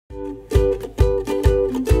Hello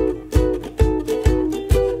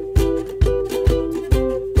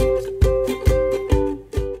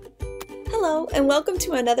and welcome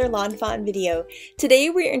to another Lawn Fawn video.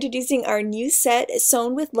 Today we're introducing our new set,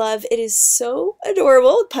 Sewn with Love. It is so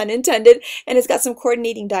adorable, pun intended, and it's got some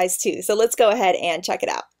coordinating dies too. So let's go ahead and check it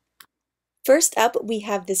out. First up, we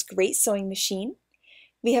have this great sewing machine.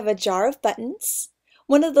 We have a jar of buttons,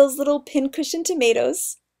 one of those little pincushion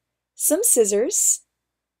tomatoes, some scissors,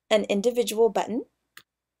 an individual button,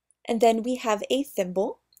 and then we have a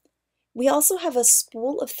thimble. We also have a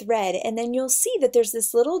spool of thread, and then you'll see that there's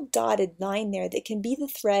this little dotted line there that can be the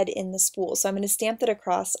thread in the spool. So I'm going to stamp that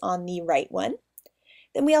across on the right one.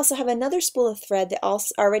 Then we also have another spool of thread that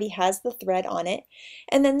also already has the thread on it.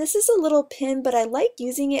 And then this is a little pin, but I like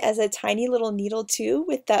using it as a tiny little needle too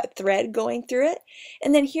with that thread going through it.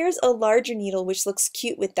 And then here's a larger needle which looks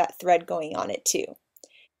cute with that thread going on it too.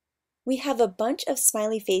 We have a bunch of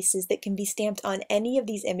smiley faces that can be stamped on any of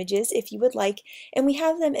these images if you would like, and we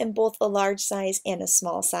have them in both a large size and a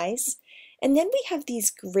small size. And then we have these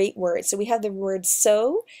great words. So we have the word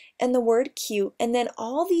sew and the word cute, and then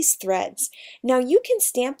all these threads. Now you can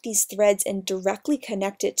stamp these threads and directly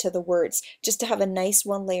connect it to the words just to have a nice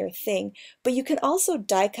one-layer thing, but you can also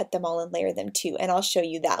die cut them all and layer them too, and I'll show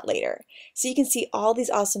you that later. So you can see all these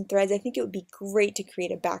awesome threads. I think it would be great to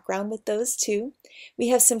create a background with those too. We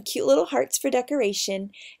have some cute little hearts for decoration,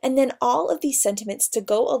 and then all of these sentiments to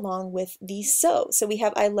go along with the sew. So we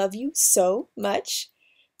have I love you so much.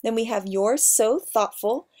 Then we have you're so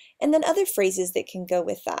thoughtful, and then other phrases that can go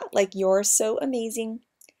with that, like you're so amazing,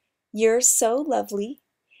 you're so lovely,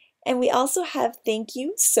 and we also have thank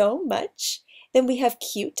you so much. Then we have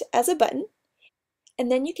cute as a button,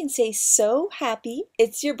 and then you can say so happy,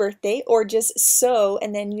 it's your birthday, or just so,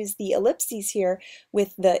 and then use the ellipses here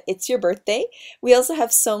with the it's your birthday. We also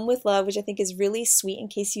have sewn with love, which I think is really sweet in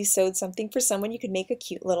case you sewed something for someone. You could make a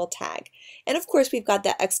cute little tag. And of course, we've got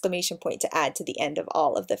that exclamation point to add to the end of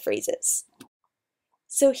all of the phrases.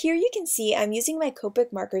 So here you can see I'm using my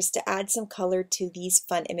Copic markers to add some color to these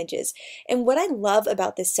fun images. And what I love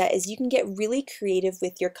about this set is you can get really creative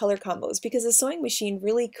with your color combos because the sewing machine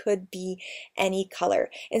really could be any color.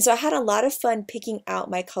 And so I had a lot of fun picking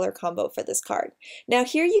out my color combo for this card. Now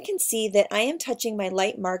here you can see that I am touching my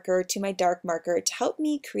light marker to my dark marker to help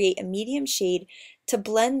me create a medium shade to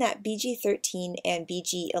blend that BG13 and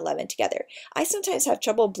BG11 together. I sometimes have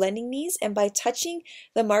trouble blending these, and by touching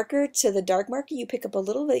the marker to the dark marker, you pick up a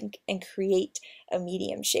little bit and create a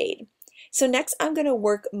medium shade. So next I'm going to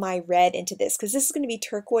work my red into this because this is going to be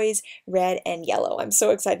turquoise, red, and yellow. I'm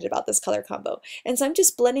so excited about this color combo. And so I'm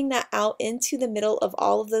just blending that out into the middle of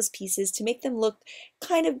all of those pieces to make them look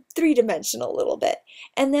kind of three-dimensional a little bit.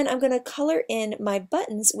 And then I'm going to color in my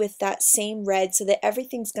buttons with that same red so that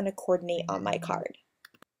everything's going to coordinate on my card.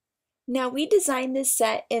 Now we designed this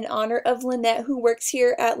set in honor of Lynette, who works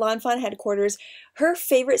here at Lawn Fawn headquarters. Her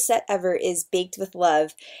favorite set ever is Baked with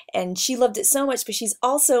Love, and she loved it so much, but she's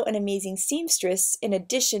also an amazing seamstress in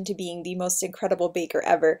addition to being the most incredible baker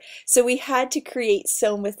ever. So we had to create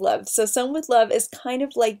Sewn with Love. So Sewn with Love is kind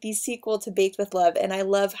of like the sequel to Baked with Love, and I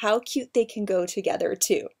love how cute they can go together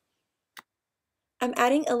too. I'm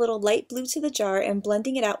adding a little light blue to the jar and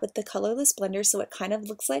blending it out with the colorless blender so it kind of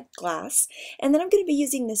looks like glass. And then I'm going to be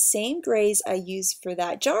using the same grays I used for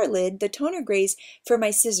that jar lid, the toner grays, for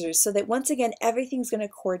my scissors so that once again everything's going to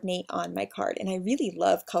coordinate on my card. And I really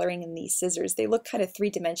love coloring in these scissors. They look kind of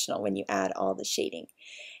three-dimensional when you add all the shading.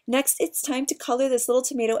 Next, it's time to color this little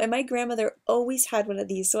tomato, and my grandmother always had one of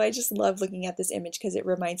these, so I just love looking at this image because it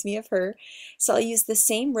reminds me of her. So I'll use the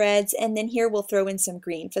same reds, and then here we'll throw in some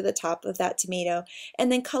green for the top of that tomato,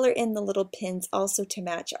 and then color in the little pins also to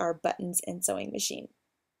match our buttons and sewing machine.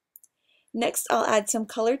 Next, I'll add some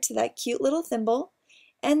color to that cute little thimble,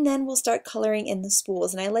 and then we'll start coloring in the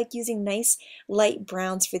spools, and I like using nice light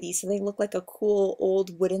browns for these so they look like a cool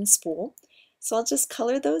old wooden spool. So I'll just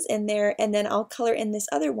color those in there, and then I'll color in this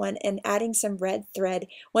other one and adding some red thread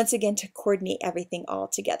once again to coordinate everything all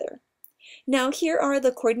together. Now here are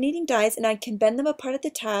the coordinating dies, and I can bend them apart at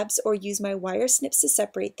the tabs or use my wire snips to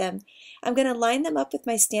separate them. I'm going to line them up with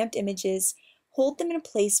my stamped images, hold them in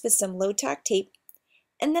place with some low tack tape,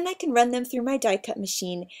 and then I can run them through my die cut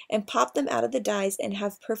machine and pop them out of the dies and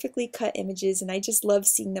have perfectly cut images, and I just love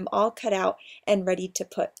seeing them all cut out and ready to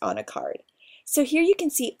put on a card. So here you can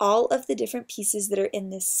see all of the different pieces that are in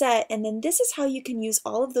this set, and then this is how you can use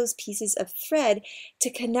all of those pieces of thread to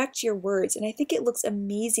connect your words. And I think it looks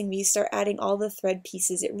amazing when you start adding all the thread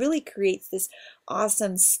pieces. It really creates this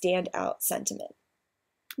awesome standout sentiment.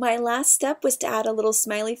 My last step was to add a little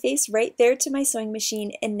smiley face right there to my sewing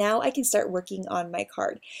machine, and now I can start working on my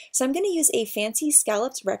card. So I'm going to use a fancy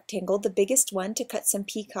scalloped rectangle, the biggest one, to cut some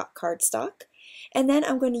peacock cardstock. And then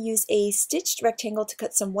I'm going to use a stitched rectangle to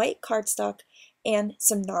cut some white cardstock and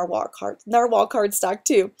some narwhal cardstock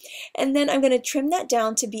too. And then I'm going to trim that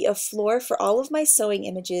down to be a floor for all of my sewing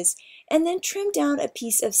images, and then trim down a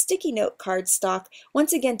piece of sticky note cardstock,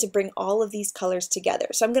 once again to bring all of these colors together.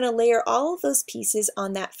 So I'm going to layer all of those pieces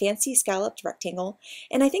on that fancy scalloped rectangle,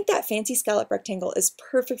 and I think that fancy scalloped rectangle is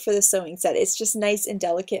perfect for the sewing set. It's just nice and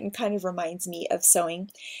delicate and kind of reminds me of sewing.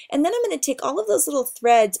 And then I'm going to take all of those little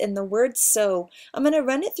threads and the word sew, I'm going to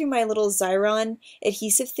run it through my little Xyron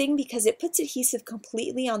adhesive thing because it puts adhesive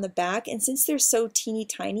completely on the back, and since they're so teeny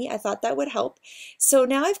tiny, I thought that would help. So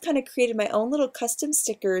now I've kind of created my own little custom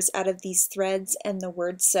stickers out of these threads and the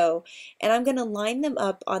word sew, and I'm going to line them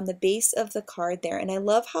up on the base of the card there, and I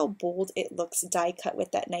love how bold it looks die cut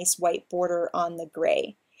with that nice white border on the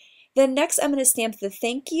gray. Then next I'm going to stamp the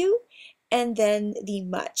thank you and then the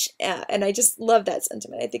much, and I just love that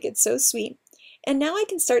sentiment. I think it's so sweet. And now I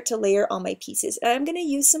can start to layer all my pieces. And I'm going to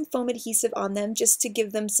use some foam adhesive on them just to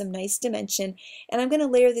give them some nice dimension. And I'm going to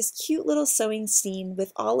layer this cute little sewing scene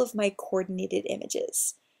with all of my coordinated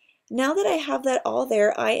images. Now that I have that all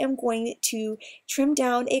there, I am going to trim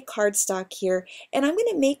down a cardstock here, and I'm going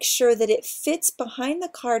to make sure that it fits behind the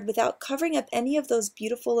card without covering up any of those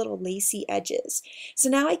beautiful little lacy edges. So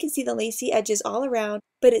now I can see the lacy edges all around,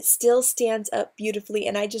 but it still stands up beautifully,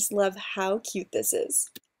 and I just love how cute this is.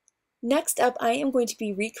 Next up, I am going to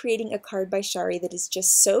be recreating a card by Shari that is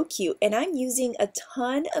just so cute, and I'm using a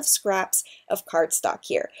ton of scraps of cardstock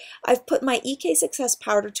here. I've put my EK Success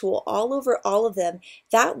powder tool all over all of them.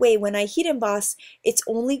 That way, when I heat emboss, it's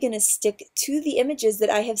only going to stick to the images that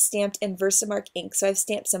I have stamped in Versamark ink. So I've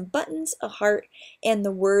stamped some buttons, a heart, and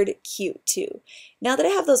the word cute too. Now that I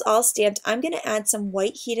have those all stamped, I'm going to add some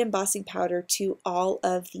white heat embossing powder to all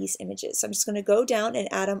of these images. So I'm just going to go down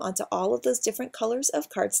and add them onto all of those different colors of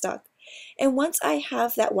cardstock. And once I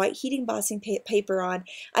have that white heat embossing paper on,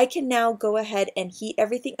 I can now go ahead and heat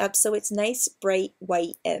everything up so it's nice, bright,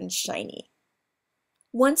 white, and shiny.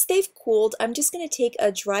 Once they've cooled, I'm just going to take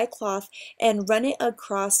a dry cloth and run it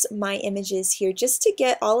across my images here just to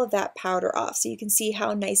get all of that powder off. So you can see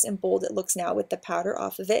how nice and bold it looks now with the powder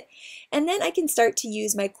off of it. And then I can start to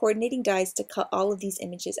use my coordinating dies to cut all of these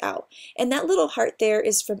images out. And that little heart there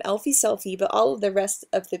is from Elfie Selfie, but all of the rest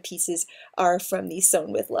of the pieces are from the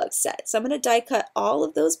Sewn with Love set. So I'm going to die cut all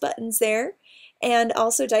of those buttons there, and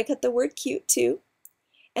also die cut the word cute too.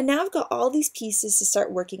 And now I've got all these pieces to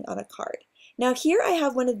start working on a card. Now here I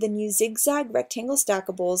have one of the new zigzag rectangle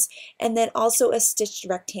stackables, and then also a stitched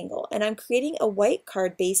rectangle, and I'm creating a white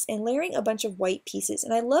card base and layering a bunch of white pieces,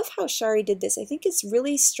 and I love how Shari did this. I think it's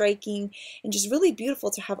really striking and just really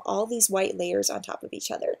beautiful to have all these white layers on top of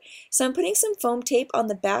each other. So I'm putting some foam tape on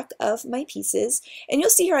the back of my pieces, and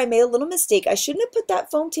you'll see here I made a little mistake. I shouldn't have put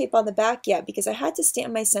that foam tape on the back yet because I had to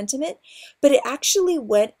stamp my sentiment, but it actually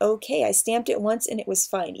went okay. I stamped it once and it was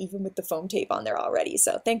fine, even with the foam tape on there already,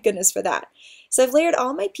 so thank goodness for that. So I've layered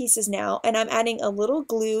all my pieces now, and I'm adding a little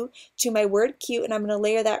glue to my word cute, and I'm going to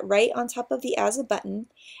layer that right on top of the as a button.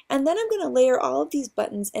 And then I'm going to layer all of these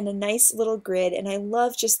buttons in a nice little grid, and I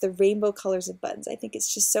love just the rainbow colors of buttons. I think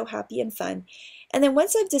it's just so happy and fun. And then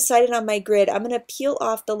once I've decided on my grid, I'm going to peel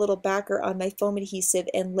off the little backer on my foam adhesive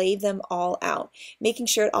and lay them all out, making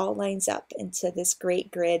sure it all lines up into this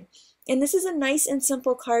great grid. And this is a nice and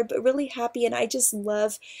simple card, but really happy, and I just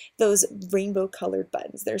love those rainbow colored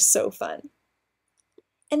buttons. They're so fun.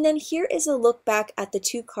 And then here is a look back at the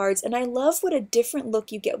two cards, and I love what a different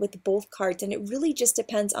look you get with both cards, and it really just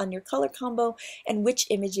depends on your color combo and which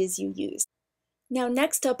images you use. Now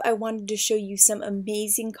next up, I wanted to show you some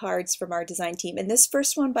amazing cards from our design team, and this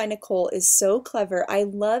first one by Nicole is so clever. I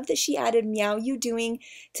love that she added Meow You Doing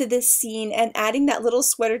to this scene, and adding that little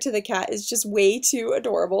sweater to the cat is just way too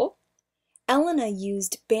adorable. Elena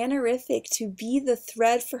used Bannerific to be the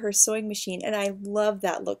thread for her sewing machine, and I love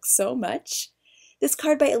that look so much. This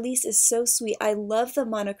card by Elise is so sweet. I love the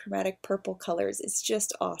monochromatic purple colors. It's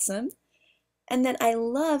just awesome. And then I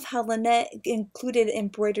love how Lynette included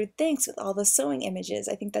embroidered thanks with all the sewing images.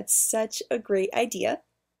 I think that's such a great idea.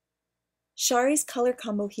 Shari's color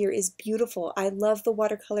combo here is beautiful. I love the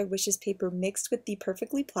watercolor wishes paper mixed with the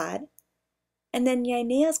perfectly plaid. And then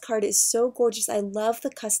Yainea's card is so gorgeous. I love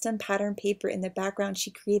the custom pattern paper in the background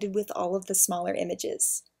she created with all of the smaller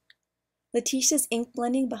images. Letitia's ink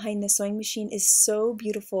blending behind the sewing machine is so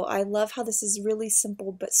beautiful. I love how this is really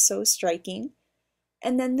simple but so striking.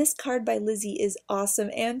 And then this card by Lizzie is awesome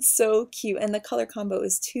and so cute, and the color combo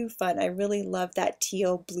is too fun. I really love that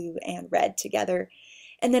teal, blue, and red together.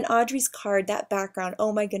 And then Audrey's card, that background,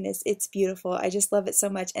 oh my goodness, it's beautiful. I just love it so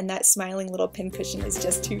much, and that smiling little pincushion is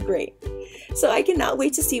just too great. So I cannot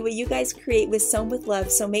wait to see what you guys create with Sewn with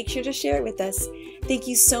Love, so make sure to share it with us. Thank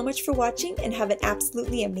you so much for watching, and have an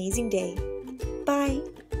absolutely amazing day. Bye!